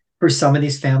 For some of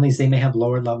these families, they may have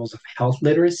lower levels of health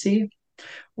literacy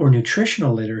or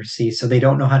nutritional literacy, so they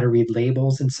don't know how to read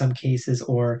labels in some cases,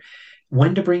 or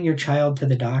when to bring your child to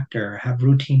the doctor, have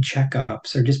routine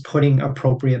checkups, or just putting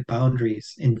appropriate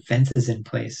boundaries and fences in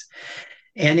place.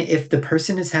 And if the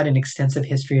person has had an extensive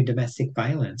history of domestic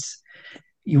violence,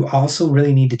 you also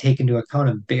really need to take into account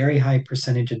a very high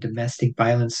percentage of domestic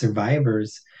violence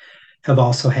survivors have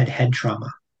also had head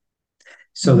trauma.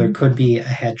 So there could be a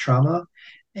head trauma,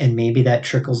 and maybe that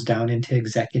trickles down into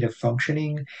executive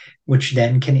functioning, which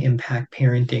then can impact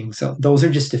parenting. So those are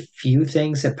just a few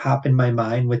things that pop in my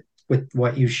mind with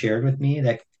what you shared with me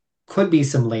that could be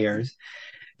some layers.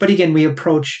 But again,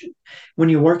 when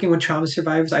you're working with trauma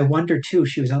survivors, I wonder too,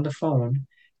 she was on the phone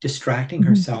distracting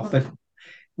herself, but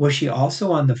was she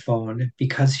also on the phone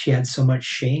because she had so much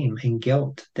shame and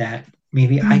guilt that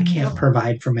maybe I can't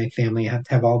provide for my family? I have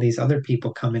to have all these other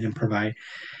people come in and provide.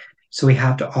 So we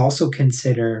have to also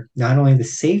consider not only the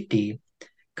safety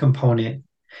component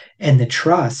and the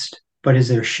trust, but is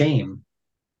there shame?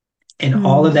 And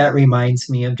all of that reminds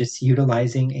me of just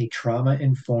utilizing a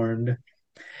trauma-informed,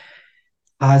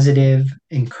 positive,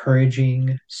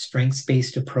 encouraging,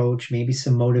 strengths-based approach, maybe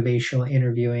some motivational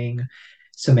interviewing,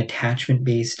 some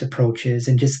attachment-based approaches,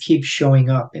 and just keep showing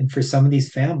up. And for some of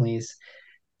these families,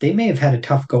 they may have had a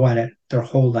tough go at it their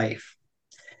whole life.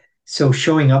 So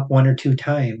showing up one or two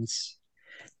times,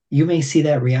 you may see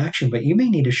that reaction, but you may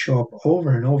need to show up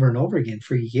over and over and over again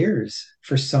for years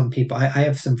for some people. I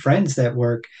have some friends that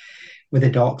work with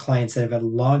adult clients that have had a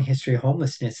long history of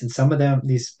homelessness. And some of them,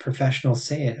 these professionals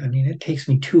say it. I mean, it takes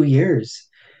me 2 years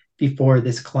before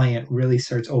this client really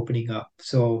starts opening up.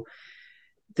 So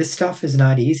this stuff is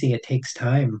not easy. It takes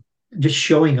time. Just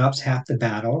showing up's half the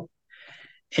battle.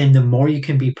 And the more you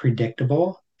can be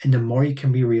predictable and the more you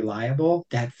can be reliable,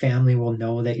 that family will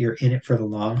know that you're in it for the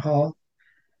long haul.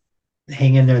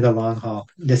 Hang in there the long haul.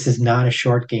 This is not a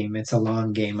short game. It's a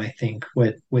long game, I think,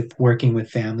 with working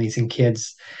with families and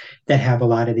kids that have a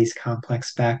lot of these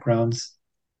complex backgrounds.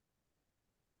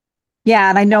 Yeah,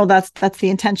 and I know that's the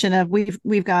intention of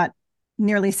we've got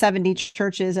nearly 70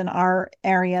 churches in our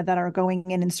area that are going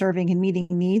in and serving and meeting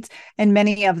needs. And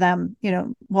many of them,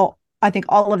 well, I think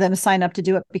all of them sign up to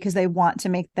do it because they want to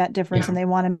make that difference, and they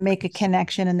want to make a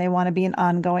connection, and they want to be an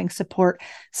ongoing support.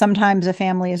 Sometimes a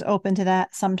family is open to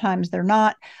that. Sometimes they're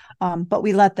not. But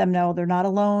we let them know they're not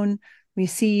alone. We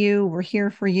see you. We're here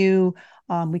for you.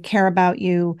 We care about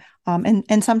you.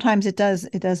 And sometimes it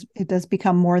does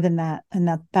become more than that. And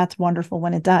that's wonderful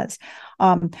when it does.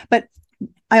 But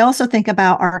I also think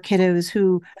about our kiddos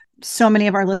who, so many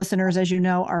of our listeners, as you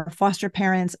know, are foster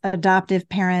parents, adoptive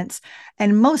parents,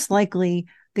 and most likely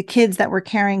the kids that we're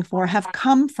caring for have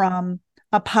come from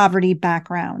a poverty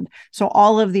background. So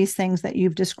all of these things that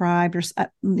you've described, or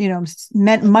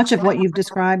meant much of what you've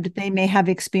described, they may have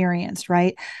experienced,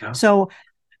 right? Yeah. So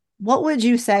what would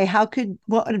you say?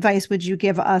 What advice would you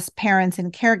give us parents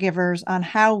and caregivers on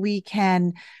how we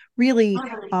can really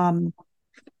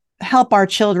help our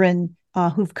children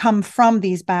who've come from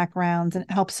these backgrounds and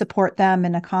help support them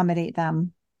and accommodate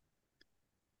them?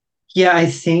 Yeah, I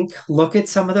think look at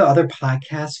some of the other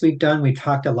podcasts we've done. We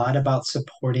talked a lot about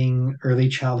supporting early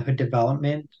childhood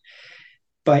development,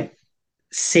 but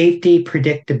safety,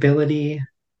 predictability,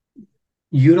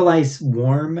 utilize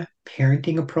warm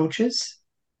parenting approaches,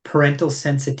 parental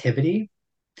sensitivity,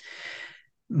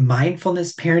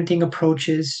 mindfulness parenting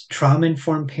approaches,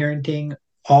 trauma-informed parenting.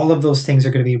 All of those things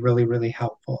are going to be really, really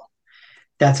helpful.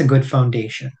 That's a good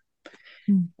foundation.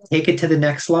 Take it to the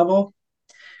next level.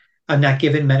 I'm not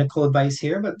giving medical advice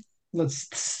here, but let's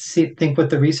think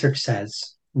what the research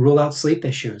says. Rule out sleep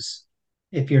issues.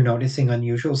 If you're noticing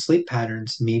unusual sleep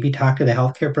patterns, maybe talk to the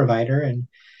healthcare provider and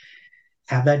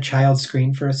have that child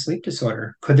screened for a sleep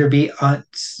disorder. Could there be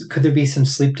some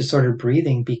sleep disordered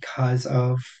breathing because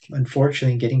of,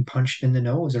 unfortunately, getting punched in the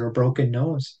nose or a broken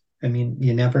nose? I mean,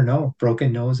 you never know.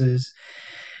 Broken noses,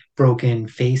 broken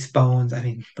face bones. I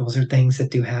mean, those are things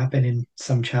that do happen in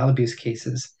some child abuse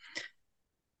cases.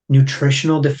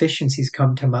 Nutritional deficiencies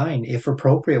come to mind. If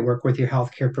appropriate, work with your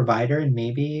healthcare provider and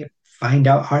maybe find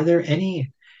out, are there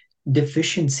any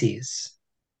deficiencies,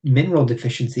 mineral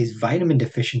deficiencies, vitamin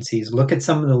deficiencies? Look at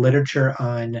some of the literature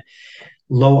on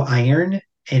low iron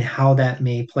and how that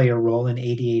may play a role in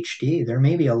ADHD. There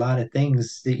may be a lot of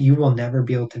things that you will never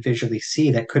be able to visually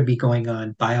see that could be going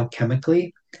on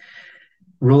biochemically.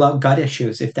 Rule out gut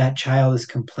issues. If that child is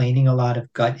complaining a lot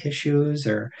of gut issues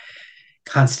or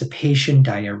constipation,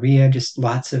 diarrhea, just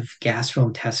lots of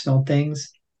gastrointestinal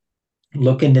things,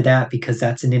 look into that, because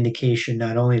that's an indication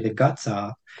not only the gut's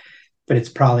off, but it's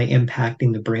probably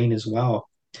impacting the brain as well.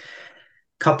 A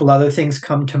couple other things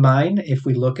come to mind if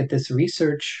we look at this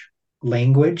research.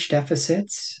 Language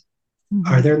deficits.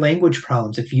 Mm-hmm. Are there language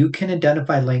problems? If you can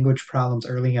identify language problems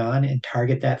early on and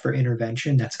target that for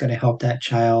intervention, that's going to help that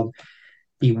child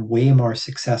be way more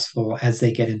successful as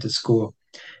they get into school.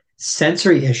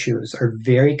 Sensory issues are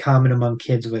very common among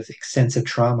kids with extensive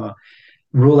trauma.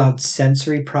 Rule out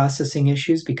sensory processing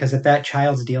issues, because if that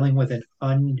child's dealing with an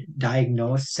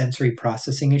undiagnosed sensory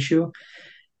processing issue,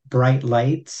 bright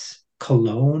lights,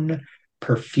 cologne,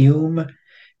 perfume,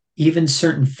 even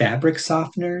certain fabric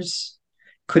softeners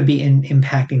could be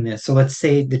impacting this. So let's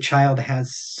say the child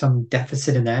has some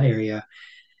deficit in that area,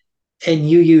 and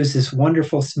you use this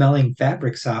wonderful smelling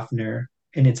fabric softener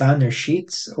and it's on their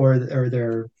sheets or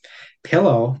their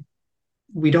pillow.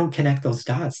 We don't connect those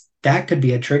dots. That could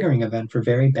be a triggering event for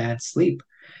very bad sleep.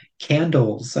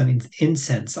 Candles, I mean,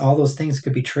 incense, all those things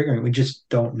could be triggering. We just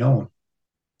don't know.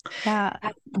 Yeah.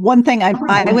 One thing I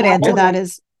would add to that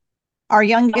is our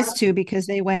youngest two, because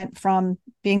they went from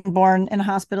being born in a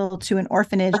hospital to an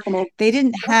orphanage, they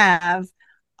didn't have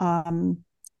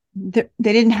they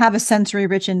didn't have a sensory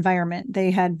rich environment.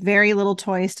 They had very little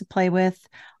toys to play with.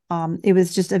 It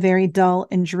was just a very dull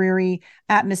and dreary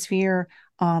atmosphere.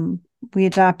 We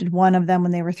adopted one of them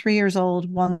when they were 3 years old,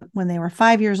 one when they were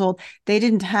 5 years old. They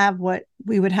didn't have what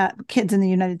we would have kids in the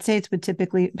United States would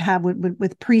typically have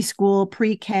with preschool,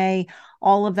 pre-K,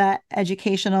 all of that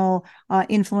educational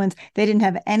influence. They didn't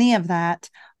have any of that.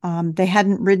 They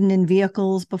hadn't ridden in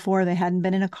vehicles before. They hadn't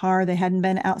been in a car. They hadn't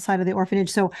been outside of the orphanage.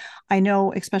 So I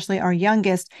know, especially our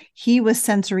youngest, he was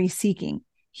sensory seeking.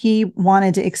 He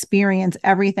wanted to experience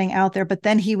everything out there, but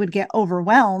then he would get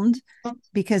overwhelmed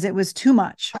because it was too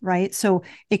much, right? So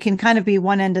it can kind of be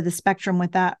one end of the spectrum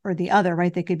with that or the other,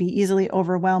 right? They could be easily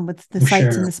overwhelmed with the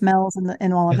sights and the smells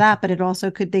and all of that, but it also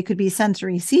they could be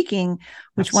sensory seeking,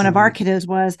 which Absolutely. One of our kiddos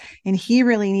was, and he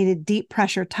really needed deep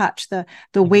pressure touch, the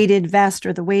weighted vest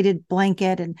or the weighted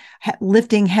blanket and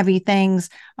lifting heavy things.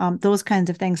 Those kinds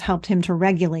of things helped him to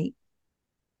regulate.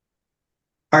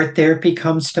 Art therapy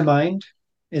comes to mind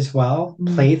as well.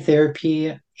 Play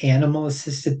therapy, animal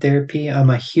assisted therapy. I'm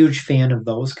a huge fan of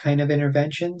those kind of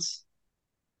interventions.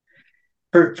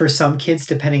 For some kids,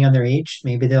 depending on their age,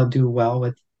 maybe they'll do well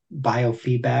with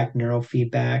biofeedback,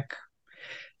 neurofeedback.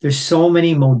 There's so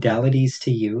many modalities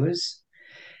to use,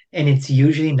 and it's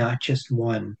usually not just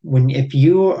one. If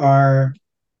you are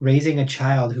raising a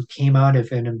child who came out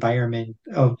of an environment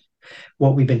of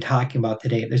what we've been talking about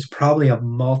today, there's probably a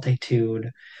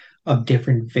multitude of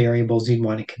different variables you'd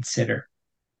want to consider.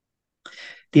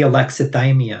 The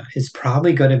alexithymia is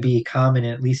probably going to be common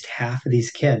in at least half of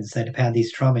these kids that have had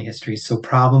these trauma histories. So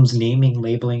problems naming,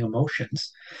 labeling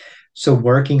emotions. So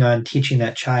working on teaching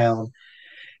that child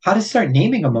how to start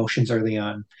naming emotions early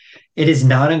on. It is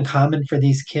not uncommon for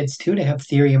these kids too to have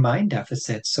theory of mind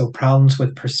deficits. So problems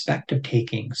with perspective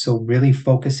taking. So really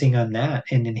focusing on that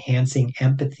and enhancing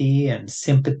empathy and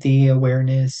sympathy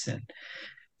awareness and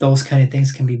those kind of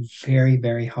things can be very,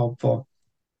 very helpful.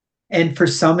 And for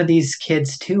some of these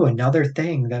kids, too, another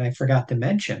thing that I forgot to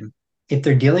mention, if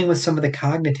they're dealing with some of the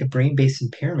cognitive brain based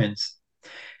impairments,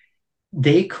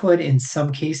 they could, in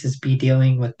some cases, be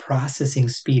dealing with processing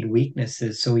speed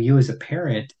weaknesses. So, you as a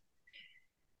parent,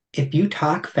 if you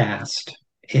talk fast,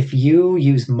 if you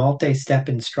use multi step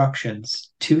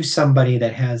instructions to somebody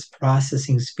that has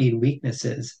processing speed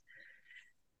weaknesses,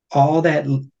 all that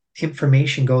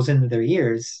information goes into their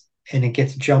ears and it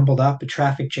gets jumbled up, a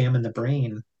traffic jam in the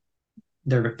brain.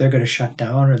 They're going to shut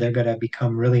down or they're going to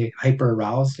become really hyper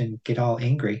aroused and get all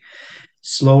angry.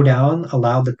 Slow down,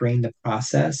 allow the brain to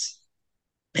process,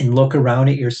 and look around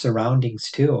at your surroundings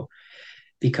too,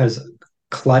 because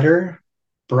clutter,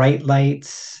 bright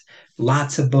lights,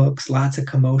 lots of books, lots of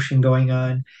commotion going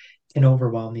on can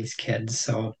overwhelm these kids.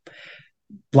 So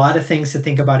a lot of things to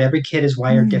think about. Every kid is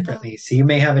wired differently. So you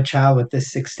may have a child with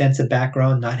this extensive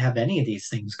background not have any of these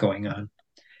things going on.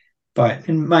 But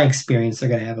in my experience, they're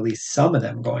going to have at least some of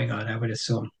them going on, I would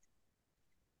assume.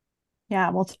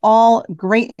 Yeah, well, it's all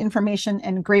great information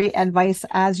and great advice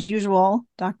as usual,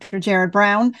 Dr. Jerrod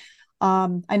Brown.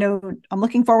 I know I'm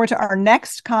looking forward to our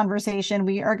next conversation.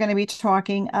 We are going to be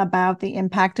talking about the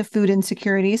impact of food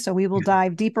insecurity. So we will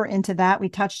dive deeper into that. We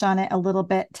touched on it a little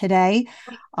bit today.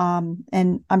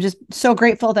 And I'm just so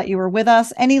grateful that you were with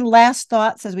us. Any last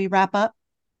thoughts as we wrap up?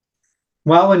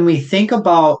 Well, when we think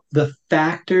about the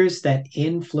factors that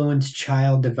influence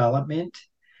child development,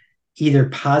 either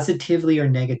positively or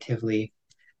negatively,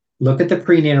 look at the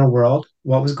prenatal world,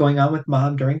 what was going on with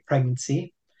mom during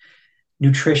pregnancy,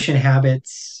 nutrition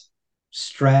habits,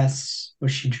 stress,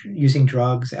 was she using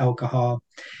drugs, alcohol,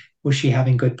 was she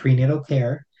having good prenatal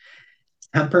care?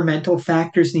 Temperamental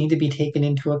factors need to be taken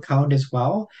into account as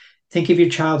well. Think of your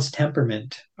child's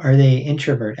temperament. Are they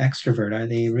introvert, extrovert? Are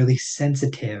they really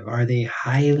sensitive? Are they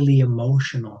highly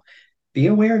emotional? Be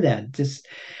aware of that. Just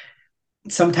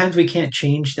sometimes we can't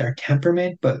change their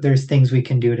temperament, but there's things we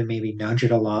can do to maybe nudge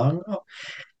it along.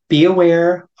 Be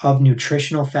aware of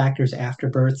nutritional factors after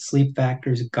birth, sleep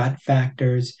factors, gut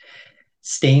factors.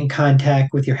 Stay in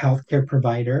contact with your healthcare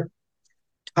provider.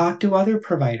 Talk to other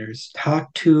providers,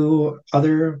 talk to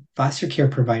other foster care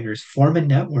providers, form a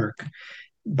network,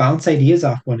 bounce ideas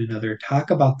off one another,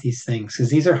 talk about these things because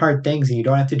these are hard things and you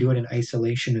don't have to do it in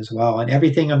isolation as well. And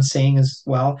everything I'm saying as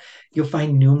well, you'll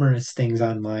find numerous things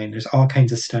online. There's all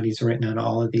kinds of studies written on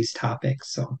all of these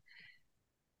topics. So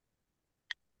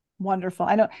wonderful.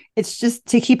 I know it's just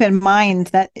to keep in mind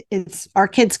that it's our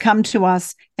kids come to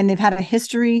us and they've had a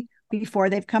history before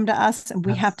they've come to us, and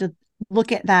we have to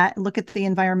look at that, look at the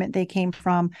environment they came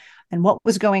from and what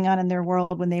was going on in their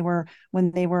world when they were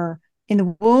in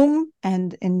the womb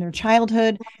and in their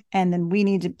childhood. And then we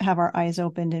need to have our eyes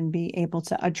opened and be able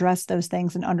to address those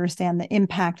things and understand the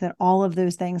impact that all of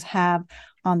those things have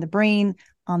on the brain,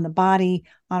 on the body,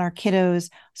 on our kiddos,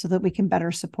 so that we can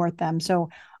better support them. So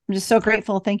I'm just so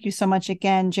grateful. Thank you so much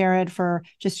again, Jerrod, for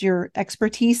just your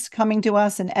expertise coming to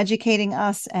us and educating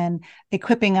us and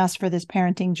equipping us for this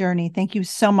parenting journey. Thank you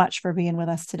so much for being with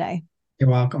us today. you're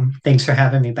welcome. Thanks for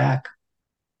having me back.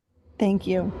 Thank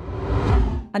you.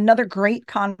 Another great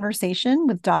conversation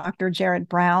with Dr. Jerrod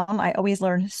Brown. I always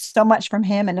learn so much from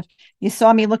him. And if you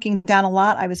saw me looking down a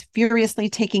lot, I was furiously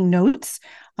taking notes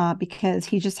because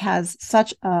he just has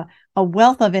such a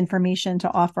wealth of information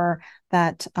to offer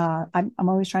that I'm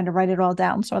always trying to write it all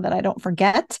down so that I don't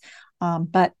forget.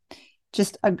 But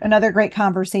just another great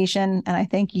conversation. And I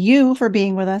thank you for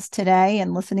being with us today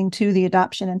and listening to the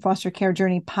Adoption and Foster Care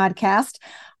Journey podcast.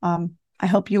 I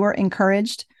hope you were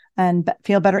encouraged and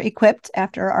feel better equipped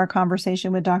after our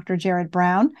conversation with Dr. Jerrod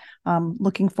Brown.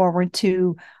 Looking forward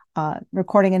to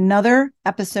recording another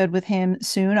episode with him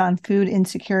soon on food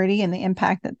insecurity and the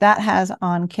impact that has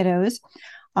on kiddos.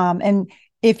 And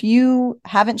If you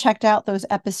haven't checked out those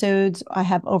episodes, I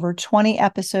have over 20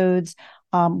 episodes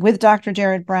with Dr.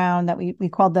 Jerrod Brown that we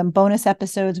called them bonus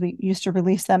episodes. We used to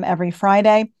release them every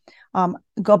Friday.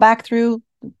 Scroll back through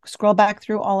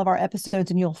all of our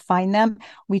episodes and you'll find them.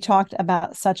 We talked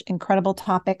about such incredible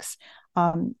topics.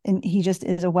 And he just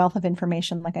is a wealth of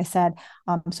information, like I said.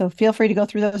 So feel free to go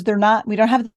through those. We don't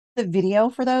have the video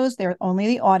for those. They're only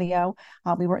the audio.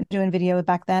 We weren't doing video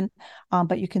back then,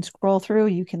 but you can scroll through,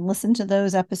 you can listen to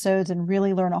those episodes and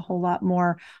really learn a whole lot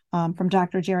more from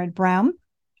Dr. Jerrod Brown.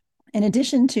 In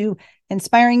addition to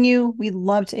inspiring you, we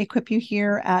love to equip you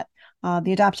here at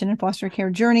the Adoption and Foster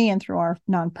Care Journey and through our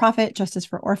nonprofit, Justice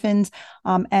for Orphans.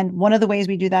 And one of the ways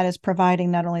we do that is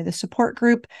providing not only the support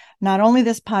group, not only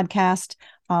this podcast,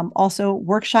 also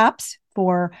workshops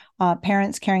for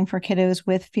parents caring for kiddos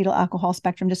with fetal alcohol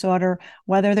spectrum disorder,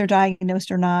 whether they're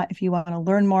diagnosed or not. If you want to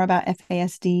learn more about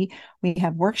FASD, we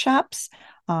have workshops.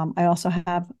 I also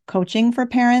have coaching for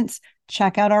parents.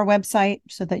 Check out our website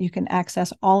so that you can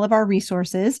access all of our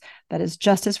resources. That is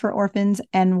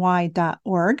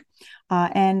justicefororphansny.org.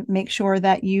 And make sure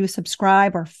that you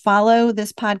subscribe or follow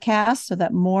this podcast so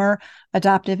that more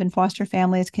adoptive and foster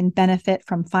families can benefit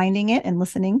from finding it and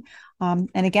listening. And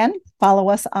again, follow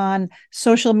us on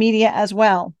social media as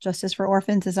well. Justice for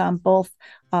Orphans is on both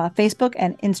Facebook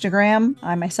and Instagram.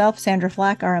 I myself, Sandra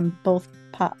Flack, I am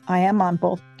on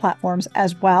both platforms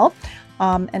as well.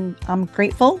 And I'm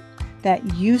grateful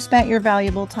that you spent your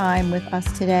valuable time with us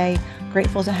today.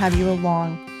 Grateful to have you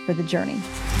along for the journey.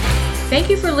 Thank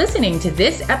you for listening to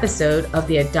this episode of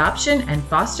the Adoption and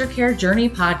Foster Care Journey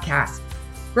podcast,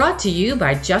 brought to you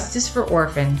by Justice for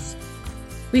Orphans.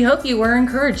 We hope you were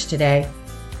encouraged today.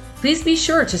 Please be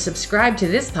sure to subscribe to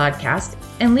this podcast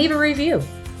and leave a review,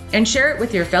 and share it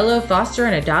with your fellow foster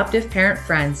and adoptive parent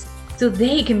friends so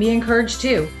they can be encouraged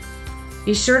too.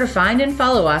 Be sure to find and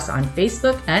follow us on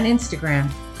Facebook and Instagram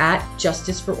at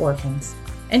Justice for Orphans,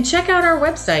 and check out our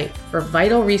website for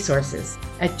vital resources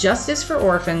at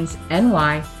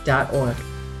justicefororphansny.org.